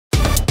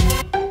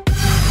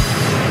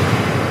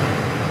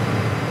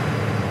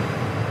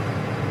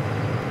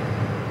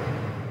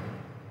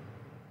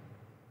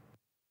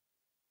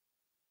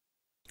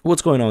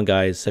What's going on,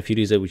 guys?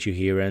 F5000 with you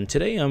here, and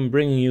today I'm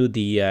bringing you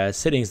the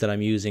settings that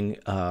I'm using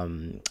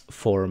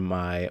for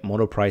my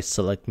Monoprice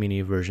Select Mini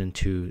version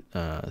 2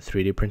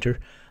 3D printer.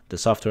 The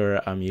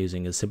software I'm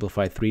using is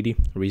Simplified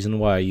 3D. The reason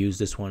why I use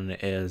this one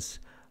is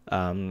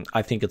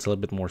I think it's a little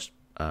bit more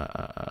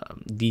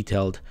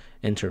detailed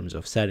in terms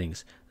of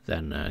settings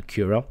than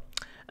Cura,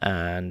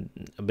 and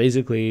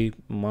basically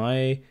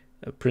my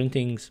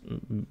printings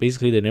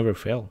they never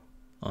fail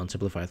on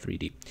Simplified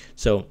 3D.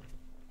 So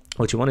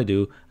what you want to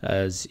do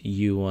is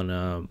you want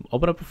to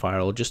open up a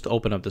file, just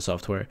open up the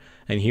software,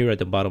 and here at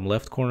the bottom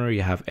left corner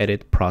you have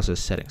edit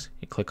process settings.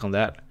 You click on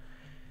that.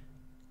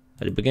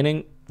 At the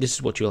beginning, this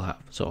is what you'll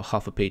have. So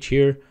half a page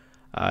here,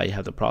 you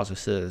have the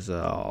processes,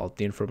 all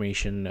the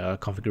information,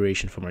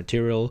 configuration for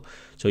material.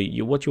 So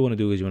what you want to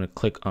do is you want to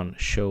click on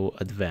show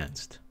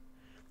advanced.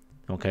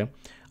 Okay,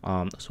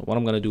 so what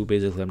I'm going to do,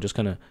 basically I'm just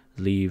going to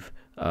leave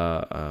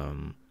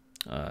the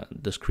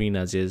screen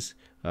as is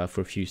for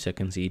a few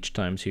seconds each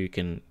time, so you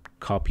can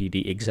copy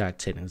the exact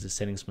settings. The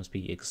settings must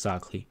be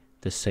exactly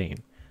the same.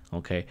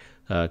 Okay,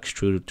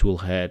 extruded tool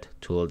head,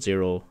 tool at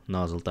 0,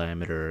 nozzle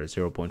diameter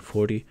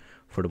 0.40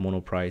 for the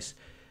Monoprice,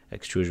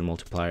 extrusion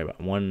multiplier by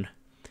 1.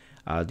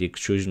 The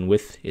extrusion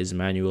width is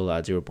manual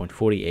at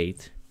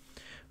 0.48.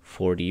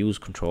 For the use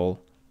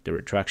control, the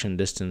retraction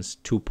distance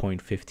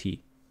 2.50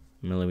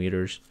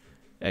 millimeters,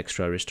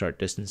 extra restart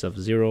distance of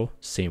 0,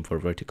 same for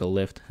vertical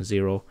lift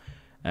 0,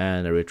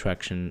 and a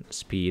retraction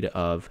speed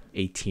of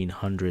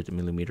 1800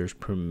 millimeters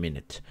per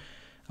minute.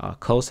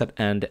 Close at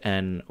end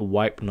and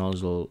wipe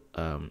nozzle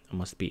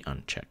must be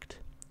unchecked.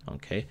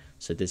 Okay,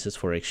 so this is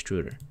for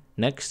extruder.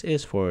 Next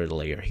is for the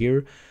layer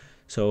here.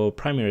 So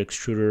primary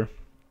extruder,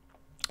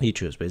 you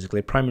choose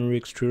basically primary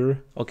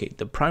extruder. Okay,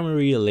 the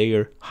primary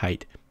layer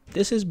height.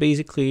 This is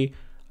basically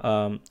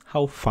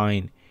how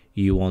fine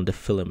you want the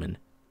filament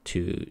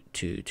to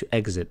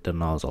exit the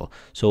nozzle.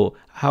 So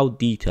how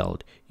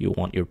detailed you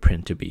want your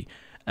print to be.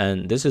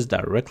 And this is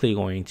directly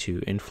going to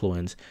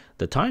influence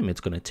the time it's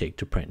going to take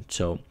to print.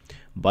 So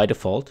by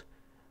default,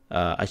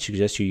 I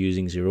suggest you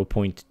using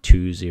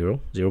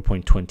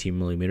 0.20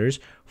 millimeters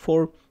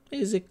for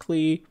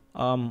basically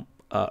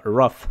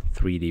rough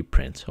 3D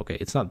prints. Okay,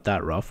 it's not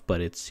that rough,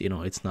 but it's,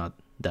 it's not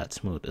that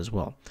smooth as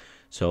well.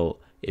 So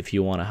if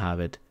you want to have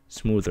it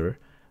smoother,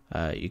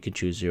 you can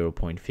choose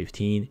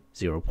 0.15,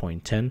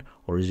 0.10,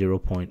 or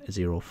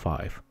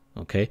 0.05.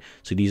 Okay,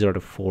 so these are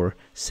the 4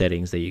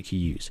 settings that you can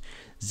use.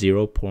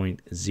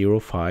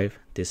 0.05,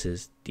 this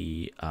is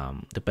the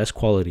best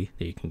quality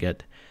that you can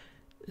get.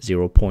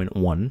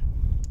 0.1,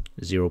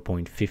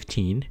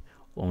 0.15,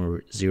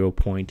 or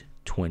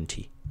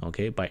 0.20.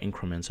 Okay, by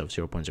increments of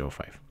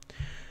 0.05.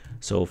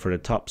 So for the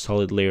top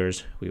solid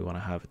layers, we want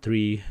to have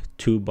 3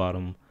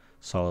 bottom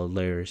solid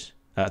layers,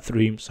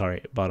 3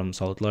 bottom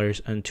solid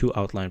layers, and 2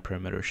 outline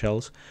perimeter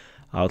shells.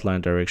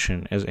 Outline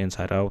direction is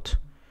inside out.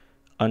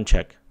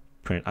 Uncheck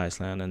print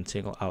Iceland and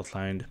single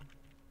outlined.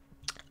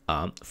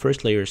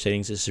 First layer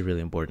settings, this is really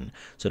important.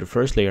 So the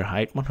first layer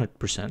height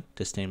 100%,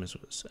 this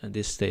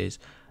stays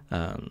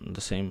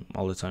the same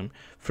all the time.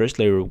 First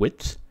layer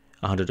width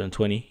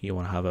 120, you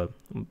want to have a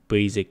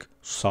basic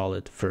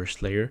solid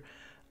first layer.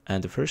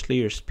 And the first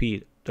layer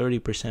speed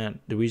 30%.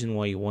 The reason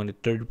why you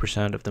wanted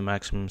 30% of the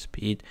maximum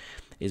speed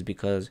is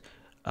because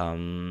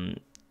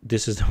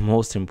this is the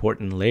most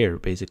important layer.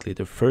 Basically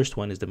the first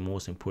one is the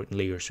most important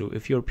layer. So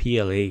if your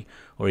PLA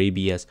or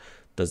ABS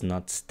does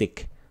not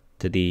stick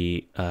to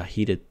the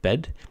heated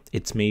bed,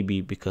 it's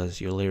maybe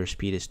because your layer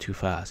speed is too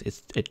fast.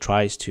 It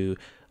tries to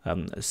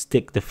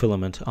stick the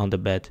filament on the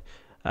bed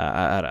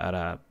at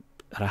a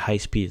high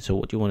speed. So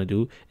what you want to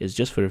do is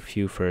just for a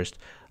few first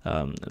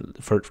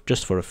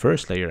for the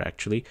first layer,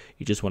 actually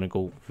you just want to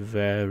go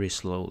very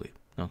slowly.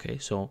 Okay,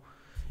 so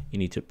you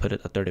need to put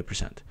it at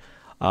 30%.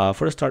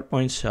 For the start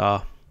points,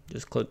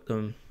 just click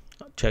them,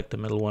 check the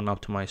middle one,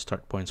 optimize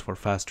start points for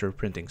faster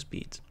printing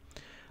speeds.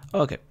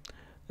 Okay,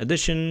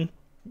 addition,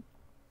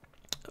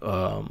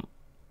 for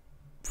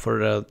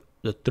the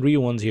 3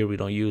 ones here we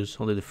don't use,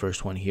 only the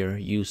first one here.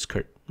 Use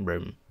skirt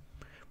brim,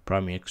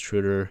 primary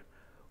extruder,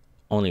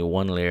 only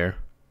 1 layer,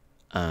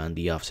 and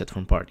the offset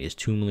from part is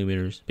 2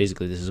 millimeters.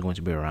 Basically this is going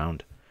to be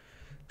around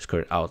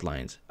skirt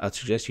outlines. I'd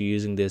suggest you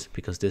using this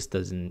because this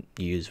doesn't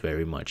use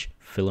very much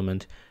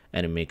filament,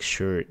 and it makes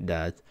sure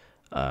that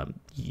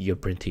your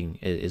printing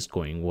is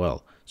going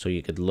well. So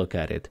you could look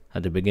at it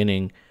at the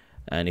beginning,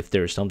 and if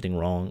there's something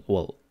wrong,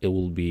 well, it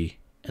will be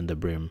in the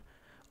brim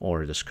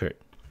or the skirt.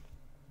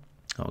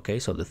 Okay,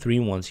 so the 3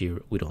 ones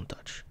here we don't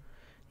touch.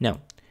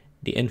 Now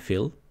the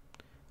infill,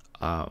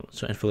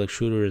 so infill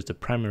extruder is the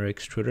primary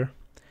extruder.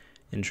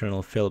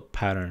 Internal fill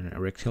pattern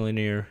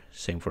rectilinear,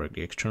 same for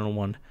the external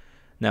one.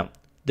 Now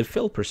the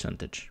fill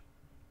percentage,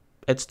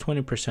 it's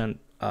 20%.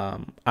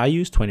 I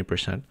use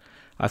 20%.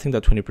 I think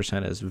that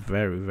 20% is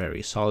very,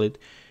 very solid.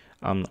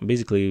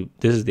 Basically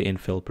this is the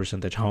infill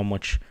percentage, how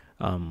much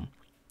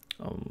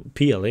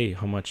PLA,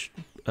 how much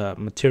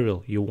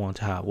material you want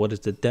to have, what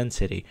is the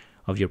density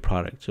of your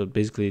product. So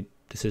basically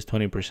this is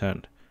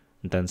 20%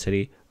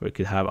 density, or it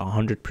could have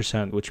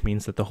 100%, which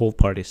means that the whole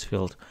part is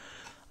filled.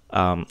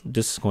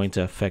 This is going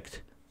to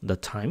affect the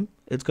time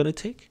it's going to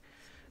take.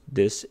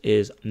 This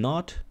is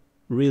not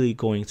really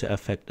going to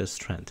affect the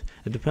strength.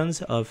 It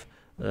depends of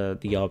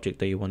the object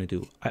that you want to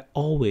do. I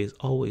always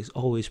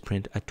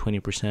print at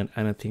 20%,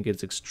 and I think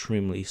it's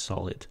extremely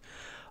solid.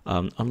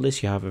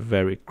 Unless you have a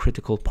very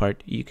critical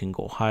part, you can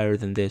go higher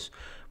than this,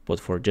 but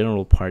for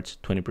general parts,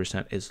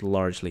 20% is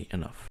largely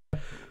enough.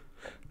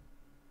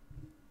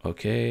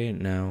 Okay,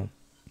 now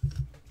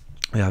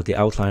we have the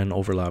outline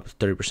overlap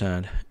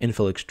 30%,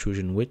 infill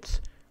extrusion width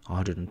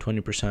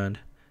 120%,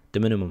 the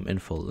minimum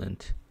infill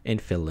length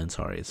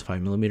is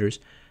 5 millimeters,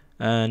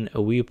 and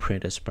we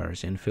print as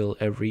sparse infill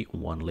every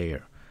one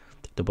layer.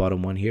 The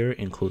bottom one here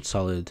includes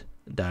solid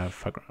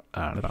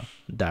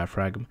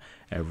diaphragm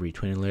every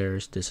 20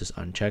 layers. This is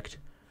unchecked.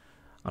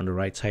 On the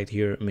right side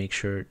here, make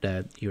sure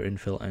that your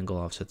infill angle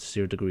offsets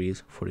 0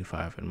 degrees,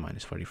 45 and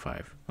minus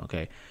 45.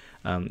 Okay,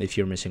 if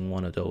you're missing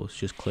one of those,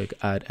 just click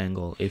add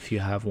angle. If you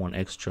have one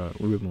extra,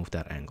 remove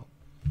that angle.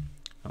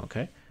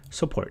 Okay,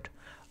 support.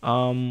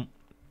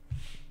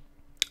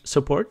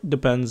 Support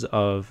depends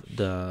of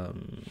the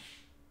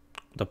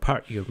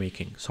part you're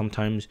making.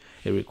 Sometimes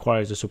it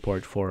requires a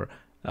support for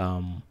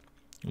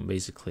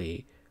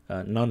basically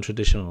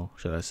non-traditional,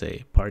 should I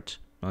say, parts,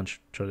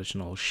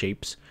 non-traditional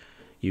shapes.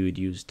 You would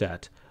use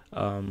that.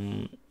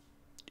 When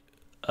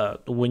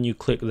you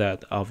click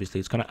that, obviously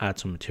it's going to add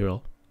some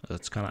material.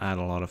 It's going to add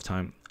a lot of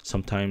time.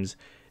 Sometimes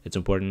it's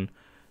important,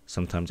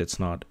 sometimes it's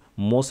not.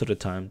 Most of the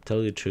time, tell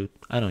you the truth,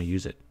 I don't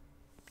use it.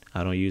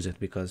 I don't use it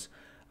because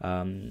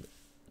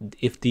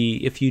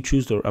if you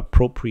choose to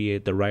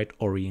appropriate the right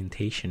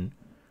orientation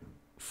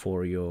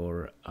for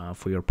your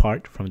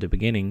part from the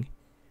beginning,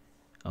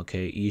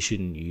 okay, you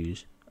shouldn't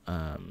use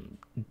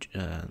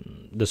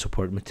the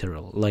support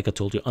material, like I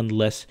told you,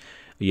 unless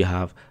you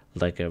have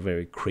like a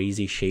very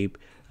crazy shape,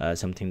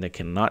 something that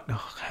cannot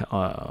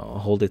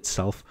hold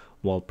itself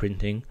while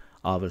printing.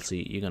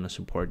 Obviously you're going to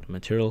support the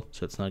material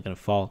so it's not going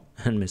to fall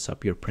and mess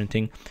up your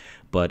printing.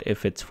 But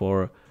if it's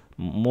for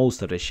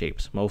most of the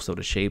shapes,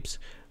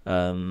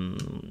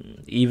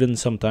 even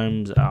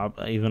sometimes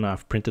even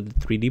I've printed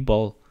the 3D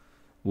ball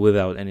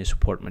without any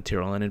support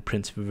material, and it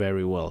prints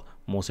very well.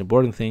 Most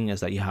important thing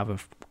is that you have a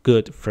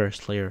good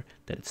first layer,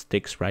 that it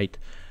sticks right.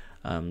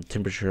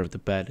 Temperature of the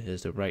bed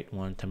is the right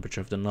one, temperature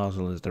of the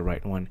nozzle is the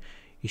right one.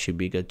 You should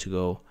be good to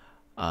go.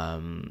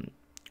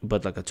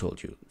 But like I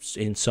told you,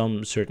 in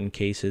some certain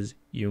cases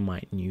you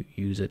might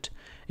use it.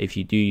 If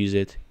you do use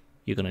it,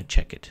 you're gonna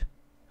check it.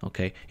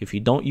 Okay, if you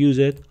don't use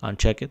it,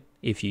 uncheck it.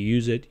 If you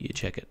use it, you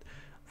check it.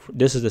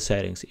 This is the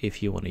settings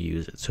if you want to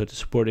use it. So the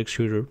support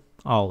extruder,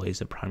 always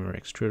the primary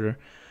extruder.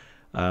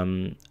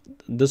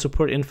 The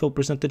support infill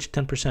percentage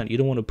 10%. You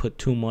don't want to put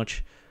too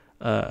much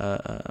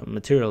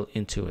material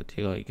into it.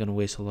 You're gonna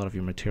waste a lot of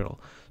your material.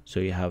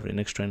 So you have an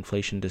extra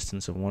inflation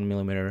distance of 1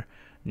 millimeter,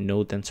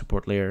 no dense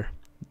support layer,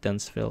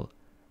 dense infill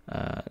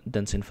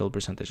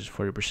percentage is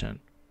 40%.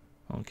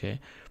 Okay,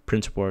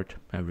 print support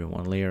every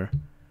one layer,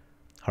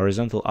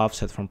 horizontal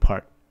offset from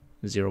part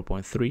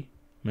 0.3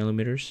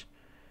 millimeters.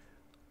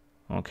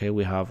 Okay,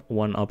 we have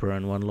one upper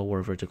and one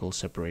lower vertical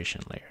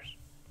separation layers.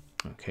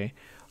 Okay,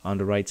 on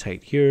the right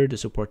side here, the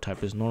support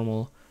type is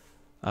normal,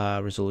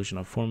 resolution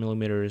of 4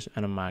 millimeters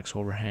and a max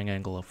overhang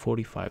angle of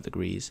 45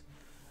 degrees.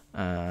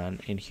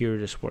 And in here,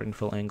 the support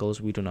infill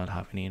angles, we do not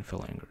have any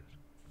infill angles.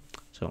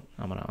 So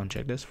I'm gonna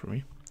uncheck this for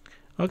me.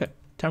 Okay,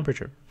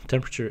 temperature.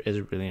 Temperature is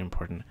really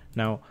important.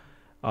 Now,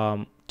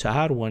 to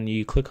add one,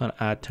 you click on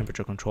add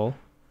temperature control,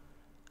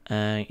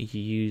 and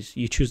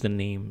you choose the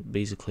name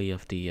basically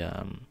of the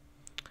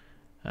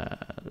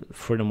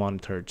for the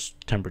monitored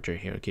temperature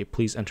here. Okay,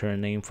 please enter a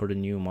name for the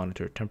new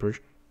monitored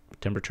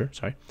temperature.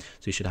 Sorry.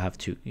 So you should have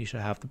two. You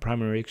should have the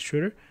primary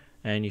extruder,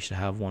 and you should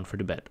have one for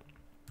the bed.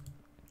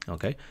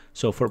 Okay,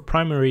 so for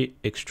primary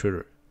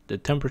extruder, the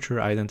temperature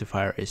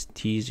identifier is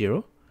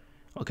T0.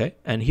 Okay,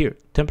 and here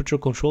temperature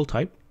control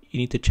type, you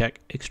need to check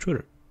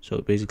extruder.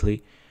 So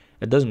basically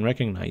it doesn't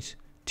recognize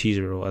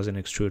T0 as an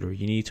extruder.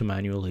 You need to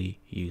manually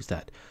use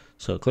that.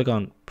 So click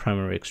on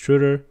primary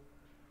extruder.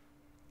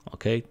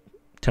 Okay,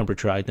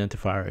 temperature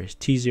identifier is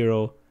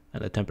T0,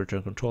 and the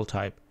temperature control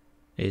type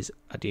is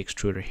at the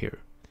extruder here.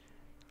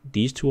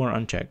 These two are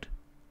unchecked,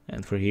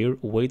 and for here,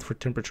 wait for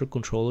temperature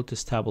controller to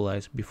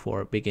stabilize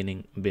before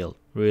beginning build.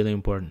 Really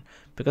important,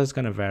 because it's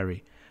gonna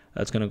vary.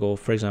 It's gonna go,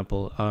 for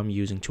example, I'm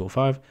using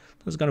 205.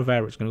 It's gonna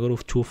vary. It's gonna go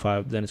to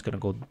 205, then it's gonna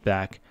go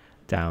back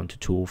down to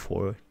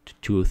 204 to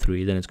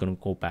 203, then it's gonna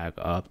go back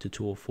up to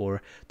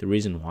 204. The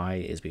reason why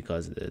is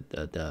because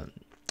the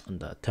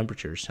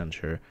temperature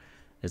sensor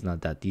is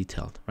not that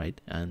detailed, right?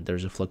 And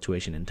there's a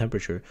fluctuation in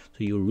temperature,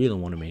 so you really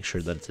want to make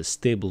sure that it's a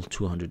stable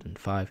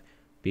 205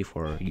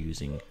 before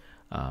using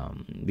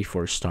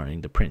before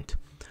starting the print.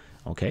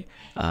 Okay,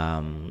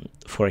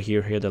 for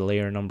here the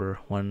layer number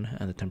 1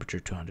 and the temperature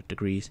 200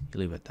 degrees, you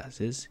leave it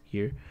as is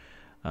here.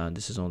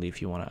 This is only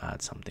if you want to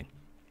add something.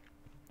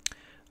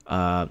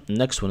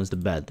 Next one is the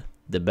bed.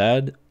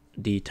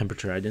 The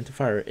temperature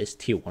identifier is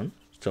T1,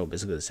 so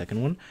basically the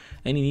second one,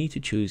 and you need to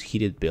choose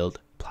heated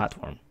build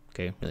platform.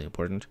 Okay, really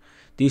important.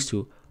 These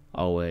two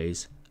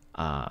always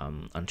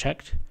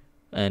unchecked,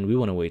 and we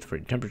want to wait for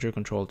the temperature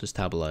control to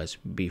stabilize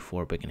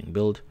before beginning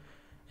build.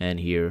 And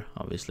here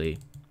obviously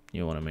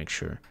you want to make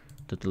sure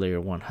that the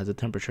layer 1 has a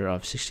temperature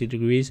of 60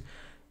 degrees.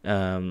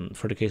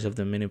 For the case of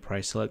the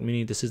Monoprice Select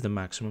Mini, this is the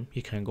maximum.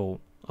 You can't go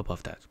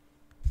above that.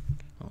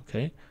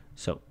 Okay,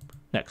 so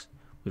next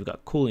we've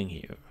got cooling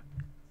here.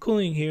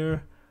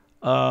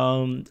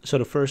 So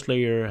the first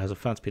layer has a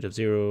fan speed of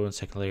 0, and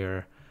second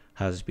layer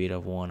has a speed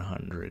of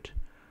 100.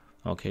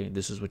 Okay,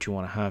 this is what you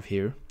want to have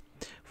here.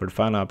 For the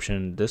fan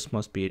option, this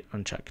must be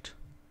unchecked.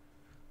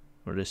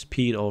 For the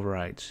speed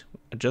overrides,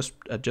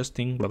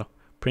 adjusting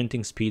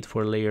printing speed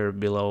for layer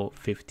below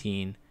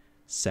 15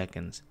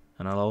 seconds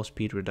and allow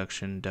speed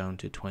reduction down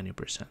to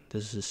 20%.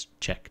 This is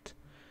checked.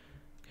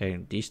 Okay,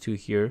 these two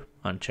here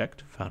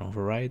unchecked, fan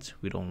overrides.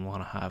 We don't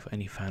want to have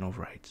any fan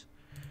overrides.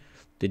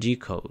 The G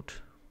code.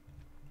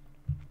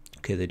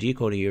 Okay, the G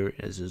code here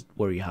is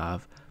where you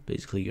have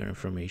basically your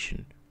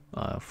information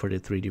for the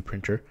 3D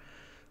printer.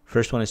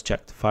 First one is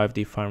checked.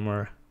 5D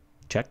firmware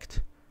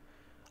checked.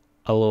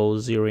 Allow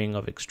zeroing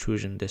of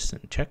extrusion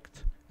distance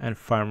checked. And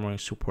firmware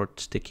support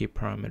sticky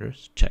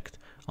parameters checked.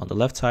 On the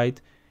left side,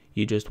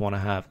 you just want to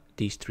have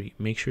these three.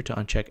 Make sure to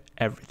uncheck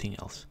everything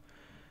else.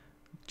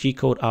 G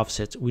code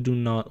offsets. We do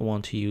not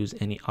want to use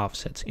any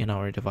offsets in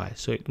our device,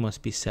 so it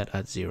must be set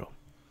at 0.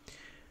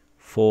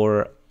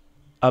 For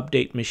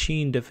update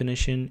machine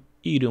definition,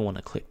 you don't want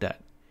to click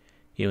that.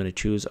 You want to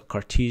choose a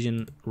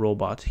Cartesian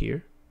robot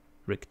here,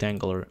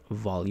 rectangular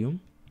volume.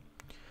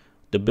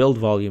 The build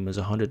volume is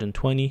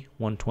 120,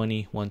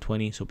 120,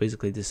 120. So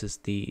basically this is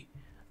the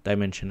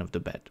dimension of the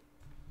bed.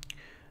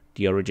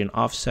 The origin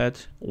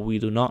offset, we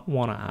do not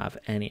want to have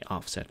any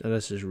offset.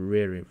 This is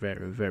very,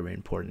 very, very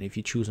important. If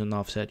you choose an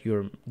offset,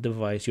 your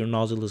device, your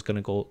nozzle is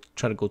going to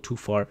try to go too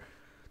far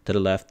to the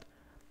left,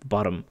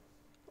 bottom,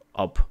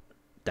 up,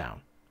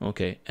 down.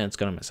 Okay, and it's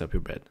going to mess up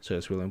your bed. So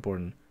it's really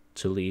important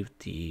to leave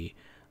the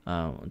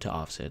to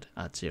offset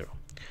at 0.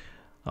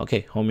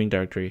 Okay, homing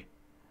directory,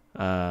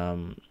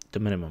 the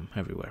minimum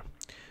everywhere.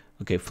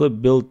 Okay,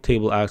 flip build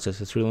table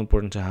axis. It's really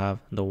important to have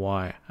the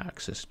Y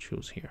axis.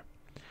 Choose here.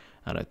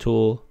 Add a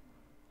tool,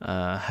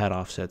 head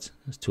offsets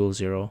is tool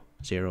 0,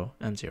 0,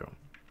 and 0.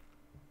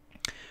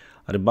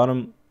 At the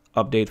bottom,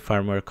 update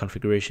firmware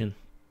configuration.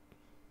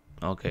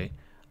 Okay,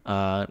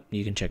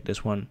 you can check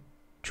this one.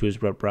 Choose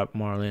RepRap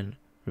Marlin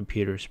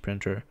repeaters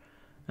printer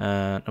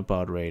and a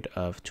baud rate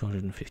of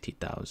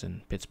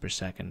 250,000 bits per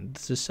second.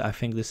 This is, I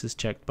think this is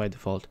checked by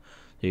default,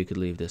 so you could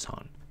leave this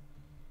on.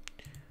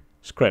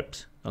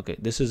 Script. Okay,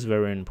 this is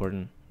very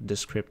important.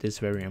 This script is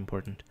very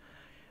important.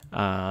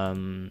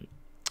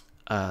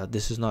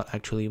 This is not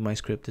actually my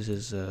script. This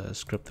is a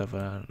script of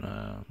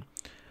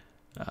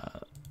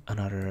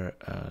another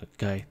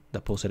guy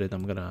that posted it.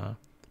 I'm gonna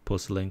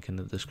post a link in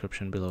the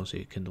description below so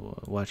you can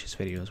watch his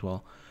video as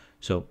well.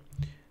 So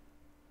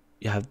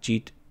you have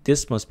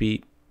this must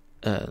be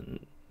the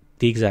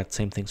exact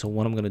same thing. So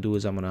what I'm gonna do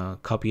is I'm gonna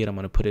copy it. I'm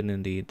gonna put it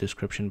in the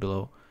description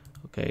below.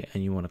 Okay,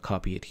 and you want to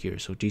copy it here.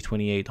 So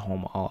G28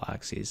 home all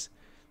axes.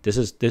 This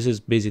is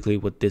basically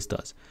what this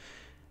does.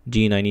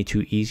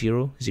 G92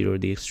 E0, 0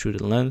 the extruded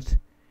length.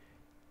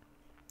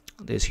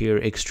 This here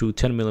extrude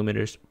 10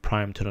 millimeters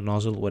prime to the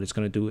nozzle. What it's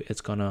gonna do,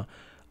 it's gonna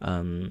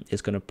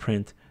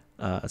print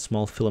a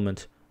small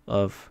filament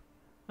of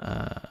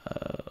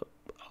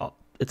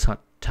it's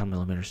not 10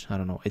 millimeters. I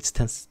don't know. It's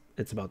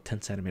about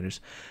 10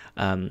 centimeters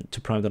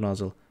to prime the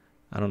nozzle.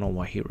 I don't know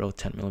why he wrote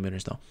 10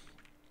 millimeters though.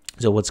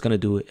 So what's gonna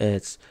do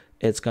is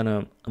it's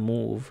gonna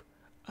move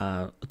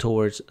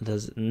towards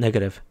the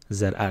negative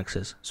Z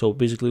axis. So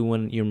basically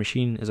when your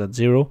machine is at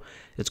 0,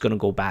 it's gonna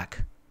go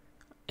back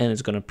and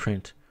it's gonna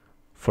print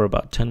for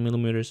about 10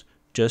 millimeters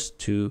just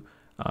to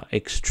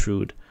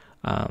extrude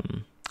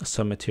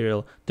some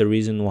material. The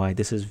reason why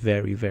this is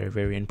very, very,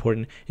 very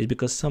important is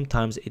because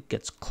sometimes it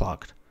gets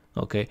clogged.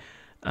 Okay,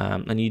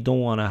 and you don't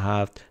want to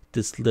have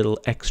this little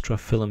extra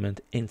filament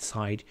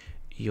inside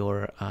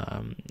your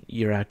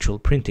actual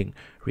printing.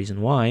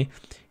 Reason why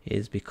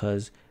is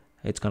because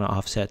it's going to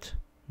offset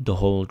the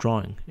whole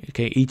drawing.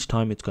 Okay, each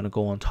time it's going to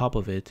go on top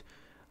of it.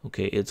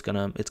 Okay, it's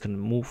gonna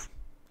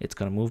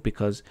move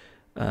because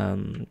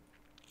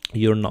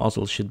your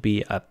nozzle should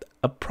be at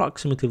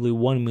approximately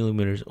 1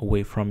 millimeters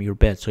away from your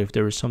bed. So if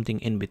there is something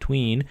in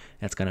between,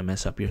 that's gonna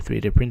mess up your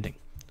 3D printing.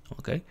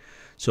 Okay,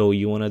 so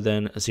you want to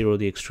then 0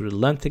 the extruded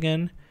length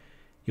again.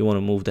 You want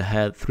to move the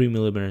head 3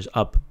 millimeters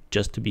up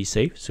just to be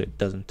safe, so it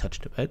doesn't touch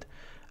the bed,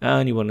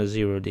 and you want to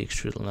 0 the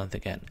extruded length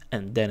again,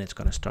 and then it's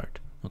gonna start.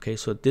 Okay,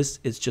 so this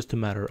is just a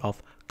matter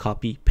of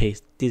copy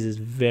paste. This is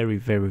very,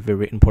 very,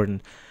 very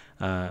important.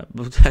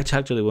 It's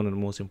actually one of the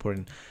most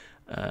important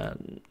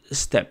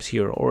steps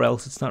here, or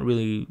else it's not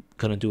really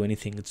gonna do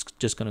anything. It's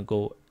just gonna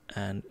go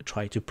and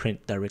try to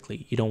print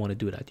directly. You don't want to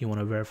do that. You want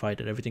to verify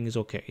that everything is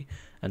okay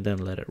and then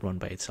let it run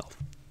by itself.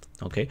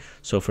 Okay,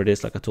 so for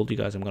this, like I told you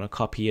guys, I'm gonna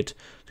copy it.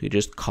 So you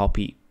just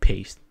copy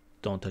paste,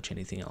 don't touch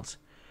anything else.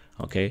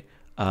 Okay,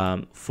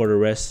 for the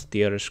rest,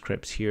 the other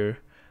scripts here,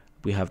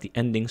 we have the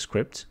ending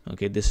script.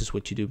 Okay, this is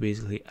what you do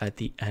basically at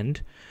the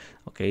end.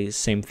 Okay,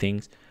 same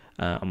things.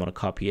 I'm gonna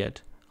copy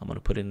it. I'm gonna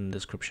put it in the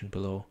description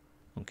below.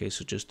 Okay,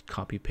 so just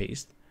copy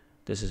paste.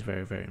 This is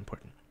very, very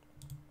important.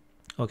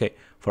 Okay,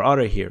 for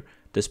auto here,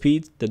 the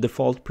speed, the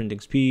default printing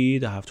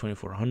speed, I have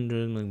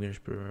 2400 millimeters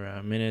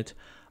per minute.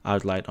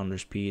 Outline under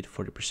speed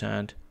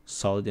 40%,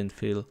 solid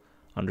infill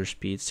under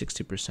speed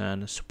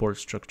 60%, support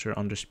structure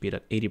under speed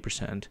at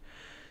 80%.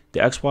 The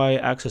XY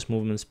axis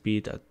movement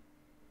speed at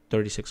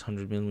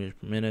 3600 millimeters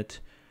per minute,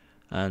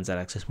 and Z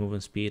axis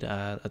movement speed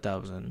at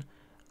 1000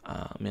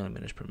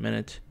 millimeters per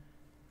minute.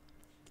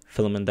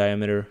 Filament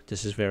diameter,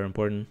 this is very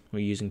important. We're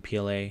using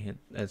PLA,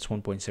 it's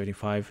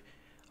 1.75.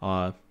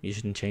 You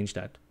shouldn't change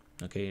that.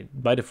 Okay,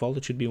 by default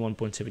it should be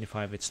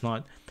 1.75. It's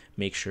not.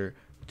 Make sure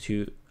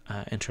to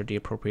enter the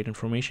appropriate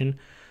information.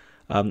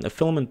 A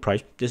filament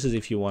price, this is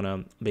if you want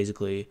to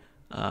basically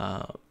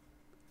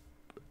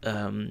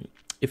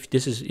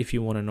if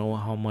you want to know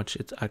how much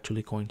it's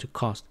actually going to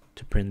cost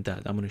to print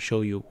that. I'm going to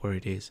show you where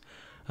it is.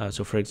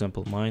 So for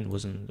example, mine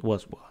was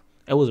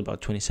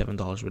about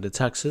 $27 with the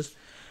taxes,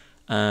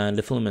 and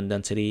the filament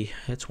density,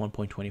 it's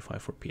 1.25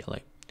 for PLA.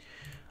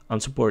 On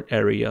support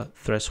area,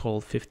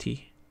 threshold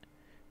 50,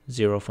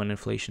 0 for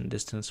inflation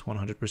distance,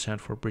 100%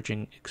 for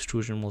bridging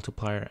extrusion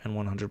multiplier, and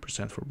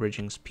 100% for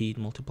bridging speed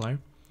multiplier.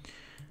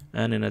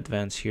 And in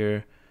advance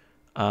here,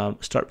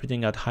 start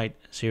printing at height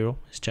 0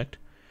 is checked.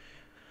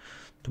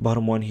 The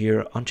bottom one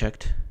here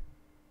unchecked.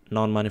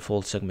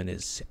 Non-manifold segment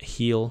is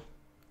heel.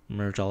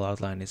 Merge all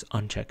outline is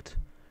unchecked.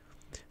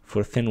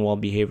 For thin wall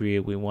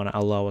behavior, we want to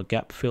allow a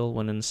gap fill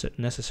when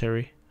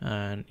necessary,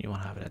 and you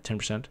want to have it at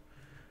 10%.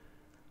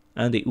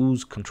 And the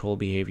ooze control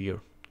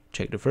behavior,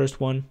 check the first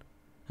one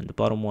and the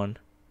bottom one.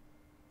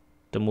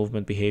 The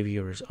movement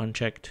behavior is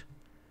unchecked.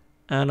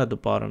 And at the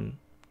bottom,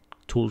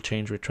 tool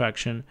change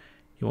retraction,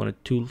 you want a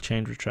tool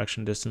change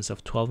retraction distance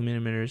of 12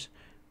 millimeters.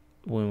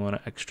 We want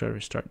an extra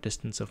restart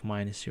distance of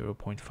minus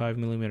 0.5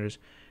 millimeters,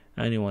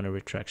 and you want a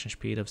retraction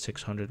speed of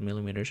 600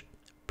 millimeters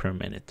per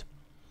minute.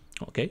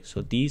 Okay,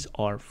 so these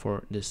are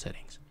for the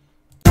settings.